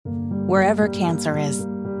Wherever cancer is,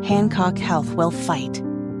 Hancock Health will fight.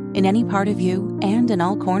 In any part of you and in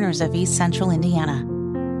all corners of East Central Indiana.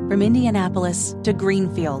 From Indianapolis to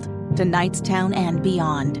Greenfield to Knightstown and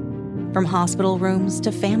beyond. From hospital rooms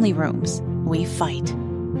to family rooms, we fight.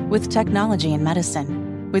 With technology and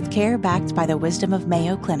medicine, with care backed by the wisdom of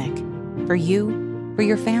Mayo Clinic. For you, for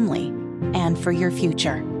your family, and for your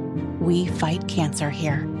future. We fight cancer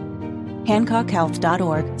here.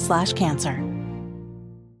 HancockHealth.org/cancer.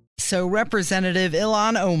 So Representative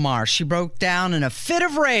Ilhan Omar, she broke down in a fit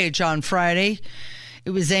of rage on Friday.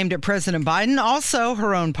 It was aimed at President Biden, also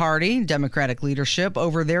her own party, Democratic leadership,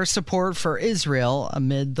 over their support for Israel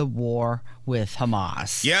amid the war with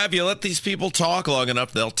Hamas. Yeah, if you let these people talk long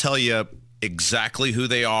enough, they'll tell you exactly who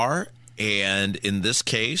they are. And in this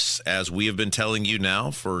case, as we have been telling you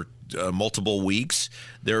now for multiple weeks,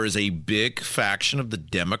 there is a big faction of the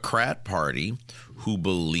Democrat Party who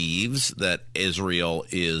believes that Israel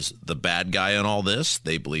is the bad guy in all this.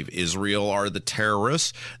 They believe Israel are the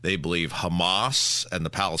terrorists. They believe Hamas and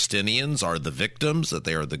the Palestinians are the victims, that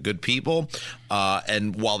they are the good people.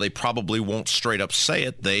 And while they probably won't straight up say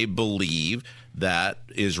it, they believe that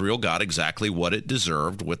Israel got exactly what it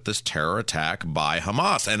deserved with this terror attack by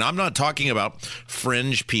Hamas. And I'm not talking about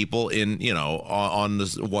fringe people on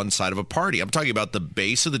this one side of a party. I'm talking about the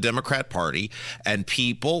base of the Democrat Party and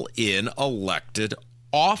people in elected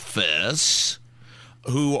office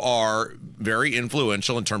who are very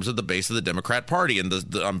influential in terms of the base of the Democrat Party. And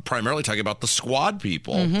I'm primarily talking about the squad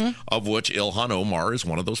people, of which Ilhan Omar is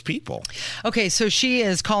one of those people. Okay, so she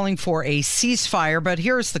is calling for a ceasefire, but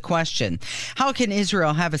here's the question. How can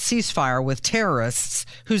Israel have a ceasefire with terrorists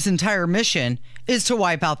whose entire mission is to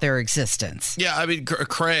wipe out their existence? Yeah, I mean,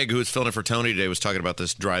 Craig, who was filling in for Tony today, was talking about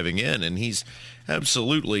this driving in, and he's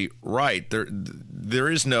absolutely right. There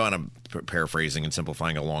is no, and I'm paraphrasing and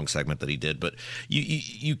simplifying a long segment that he did, but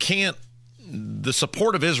you can't. The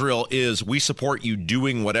support of Israel is we support you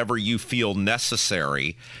doing whatever you feel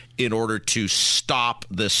necessary in order to stop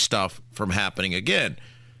this stuff from happening again.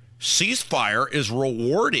 Ceasefire is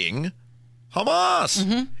rewarding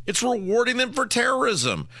Hamas. It's rewarding them for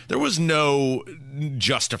terrorism. There was no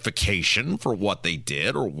justification for what they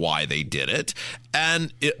did or why they did it.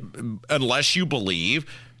 And unless you believe,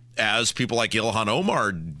 as people like Ilhan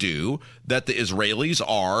Omar do, that the Israelis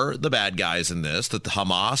are the bad guys in this, that the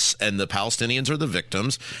Hamas and the Palestinians are the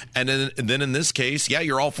victims. And then in this case, yeah,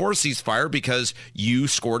 you're all for a ceasefire because you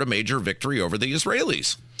scored a major victory over the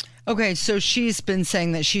Israelis. Okay, so she's been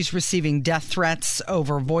saying that she's receiving death threats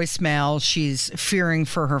over voicemail. She's fearing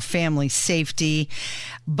for her family's safety.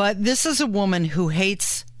 But this is a woman who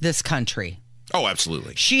hates this country. Oh,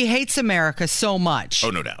 absolutely. She hates America so much.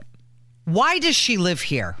 Oh, no doubt. Why does she live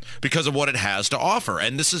here? Because of what it has to offer.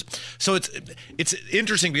 And this is so it's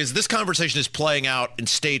interesting because this conversation is playing out in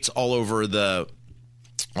states all over the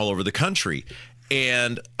country.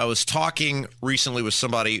 And I was talking recently with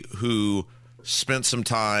somebody who spent some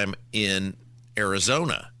time in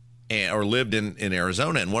Arizona or lived in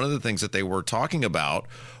Arizona. And one of the things that they were talking about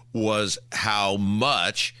was how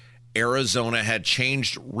much Arizona had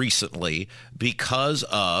changed recently because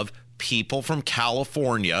of people from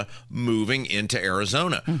California moving into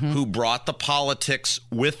Arizona who brought the politics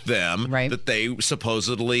with them that they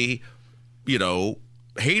supposedly,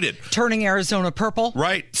 hated. Turning Arizona purple.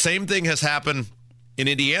 Right. Same thing has happened in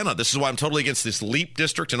Indiana. This is why I'm totally against this LEAP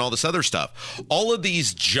district and all this other stuff. All of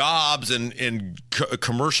these jobs and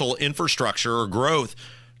commercial infrastructure or growth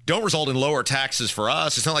don't result in lower taxes for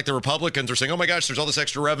us. It's not like the Republicans are saying, oh my gosh, there's all this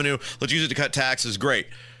extra revenue. Let's use it to cut taxes. Great.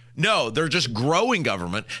 No, they're just growing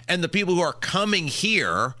government. And the people who are coming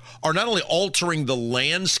here are not only altering the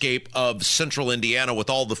landscape of central Indiana with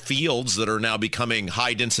all the fields that are now becoming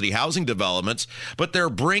high density housing developments, but they're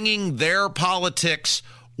bringing their politics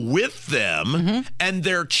with them and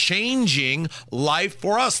they're changing life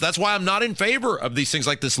for us. That's why I'm not in favor of these things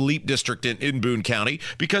like this LEAP district in Boone County,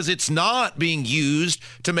 because it's not being used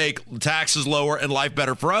to make taxes lower and life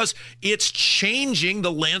better for us. It's changing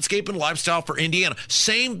the landscape and lifestyle for Indiana.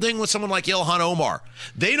 Same thing with someone like Ilhan Omar.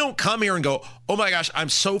 They don't come here and go, oh my gosh, I'm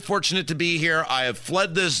so fortunate to be here. I have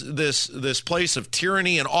fled this place of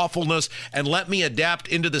tyranny and awfulness, and let me adapt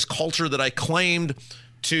into this culture that I claimed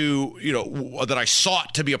to, that I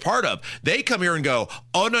sought to be a part of. They come here and go,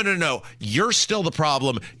 oh, no, you're still the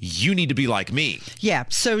problem. You need to be like me. Yeah.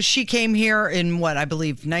 So she came here in what I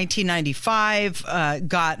believe 1995,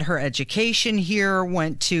 got her education here,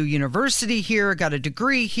 went to university here, got a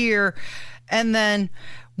degree here. And then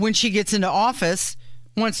when she gets into office,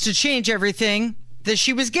 wants to change everything that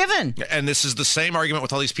she was given. And this is the same argument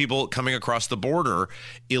with all these people coming across the border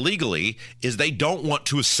illegally, is they don't want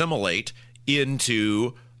to assimilate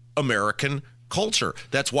into American culture.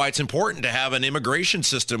 That's why it's important to have an immigration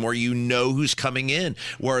system where you know who's coming in,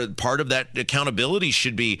 where part of that accountability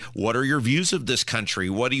should be, what are your views of this country?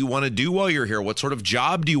 What do you want to do while you're here? What sort of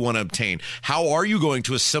job do you want to obtain? How are you going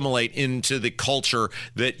to assimilate into the culture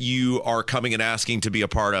that you are coming and asking to be a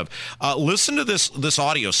part of? Listen to this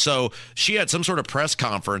audio. So she had some sort of press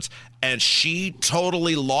conference, and she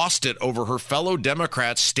totally lost it over her fellow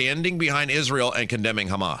Democrats standing behind Israel and condemning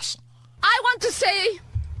Hamas. I want to say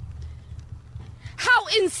how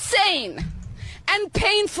insane and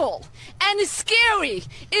painful and scary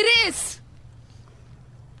it is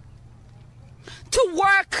to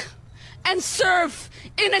work and serve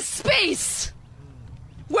in a space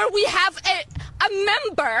where we have a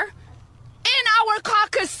member in our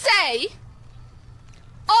caucus say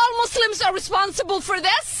all Muslims are responsible for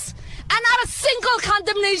this, and not a single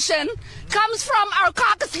condemnation comes from our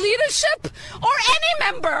caucus leadership or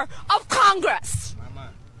any member of Congress.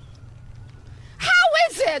 How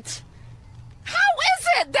is it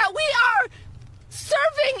that we are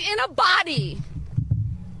serving in a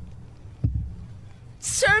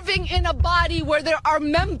body where there are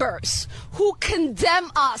members who condemn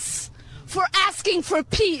us for asking for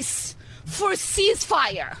peace, for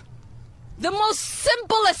ceasefire? The most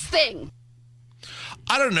simplest thing.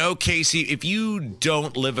 I don't know, Casey, if you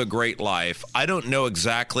don't live a great life, I don't know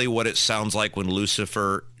exactly what it sounds like when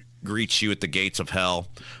Lucifer greets you at the gates of hell,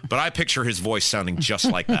 but I picture his voice sounding just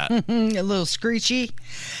like that. A little screechy.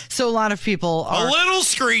 So a lot of people are... A little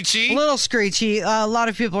screechy. A lot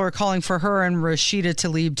of people are calling for her and Rashida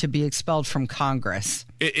Tlaib to be expelled from Congress.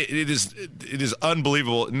 It is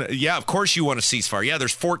unbelievable. Yeah, of course you want a ceasefire. Yeah,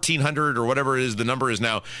 there's 1,400 or whatever it is, the number is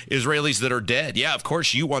now, Israelis that are dead. Yeah, of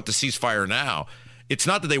course you want the ceasefire now. It's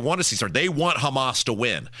not that they want a ceasefire. They want Hamas to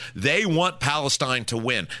win. They want Palestine to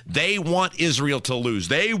win. They want Israel to lose.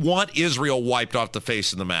 They want Israel wiped off the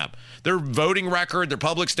face of the map. Their voting record, their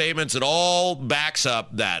public statements, it all backs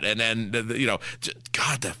up that. And then, you know,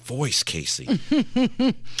 God, that voice, Casey.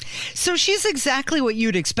 So she's exactly what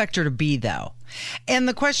you'd expect her to be, though. And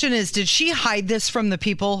the question is, did she hide this from the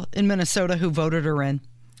people in Minnesota who voted her in?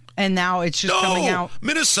 And now it's just coming out.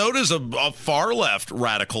 Minnesota's a far left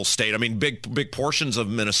radical state. I mean, big portions of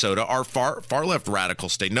Minnesota are far left radical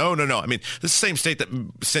state. No. I mean, this is the same state that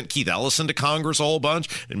sent Keith Ellison to Congress a whole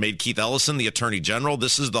bunch and made Keith Ellison the attorney general.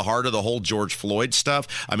 This is the heart of the whole George Floyd stuff.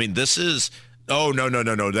 I mean, this is... Oh, no.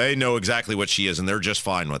 They know exactly what she is, and they're just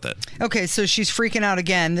fine with it. Okay, so she's freaking out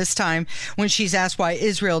again, this time when she's asked why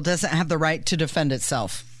Israel doesn't have the right to defend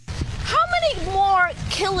itself. How many more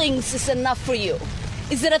killings is enough for you?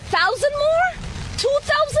 Is it 1,000 more?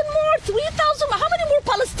 2,000 more? 3,000 more? How many more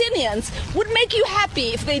Palestinians would make you happy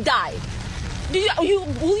if they died?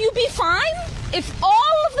 Will you be fine if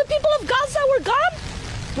all of the people of Gaza were gone?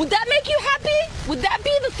 Would that make you happy? Would that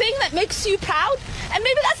be the thing that makes you proud? And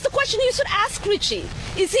maybe that's the question you should ask Richie.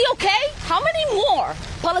 Is he okay? How many more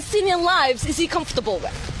Palestinian lives is he comfortable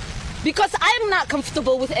with? Because I'm not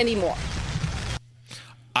comfortable with any more.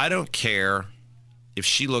 I don't care if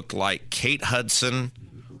she looked like Kate Hudson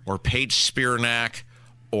or Paige Spiranac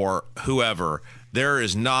or whoever. There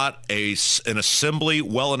is not an assembly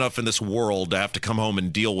well enough in this world to have to come home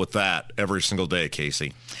and deal with that every single day,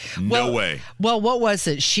 Casey. No way. Well, what was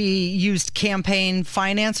it? She used campaign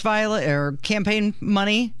finance campaign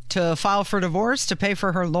money to file for divorce to pay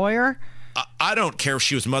for her lawyer. I don't care if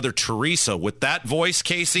she was Mother Teresa with that voice,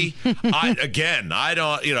 Casey. I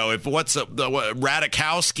don't, if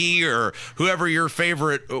Radikowski or whoever your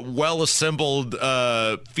favorite well-assembled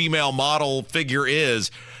female model figure is,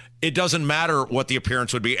 it doesn't matter what the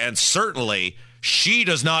appearance would be. And certainly she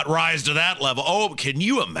does not rise to that level. Oh, can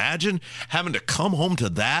you imagine having to come home to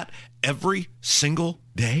that every single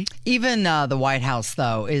day? Even the White House,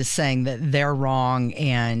 though, is saying that they're wrong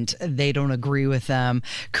and they don't agree with them.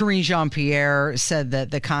 Karine Jean-Pierre said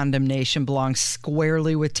that the condemnation belongs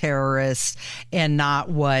squarely with terrorists and not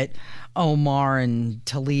what Omar and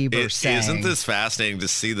Tlaib are saying. Isn't this fascinating to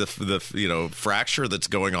see the fracture that's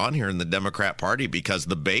going on here in the Democrat Party, because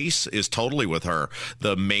the base is totally with her.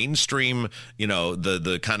 The mainstream,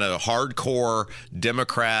 the kind of hardcore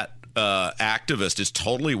Democrat activist is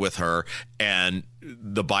totally with her, and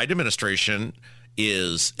the Biden administration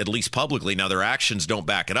is, at least publicly, now their actions don't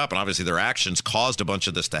back it up, and obviously their actions caused a bunch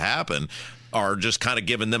of this to happen, are just kind of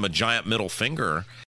giving them a giant middle finger.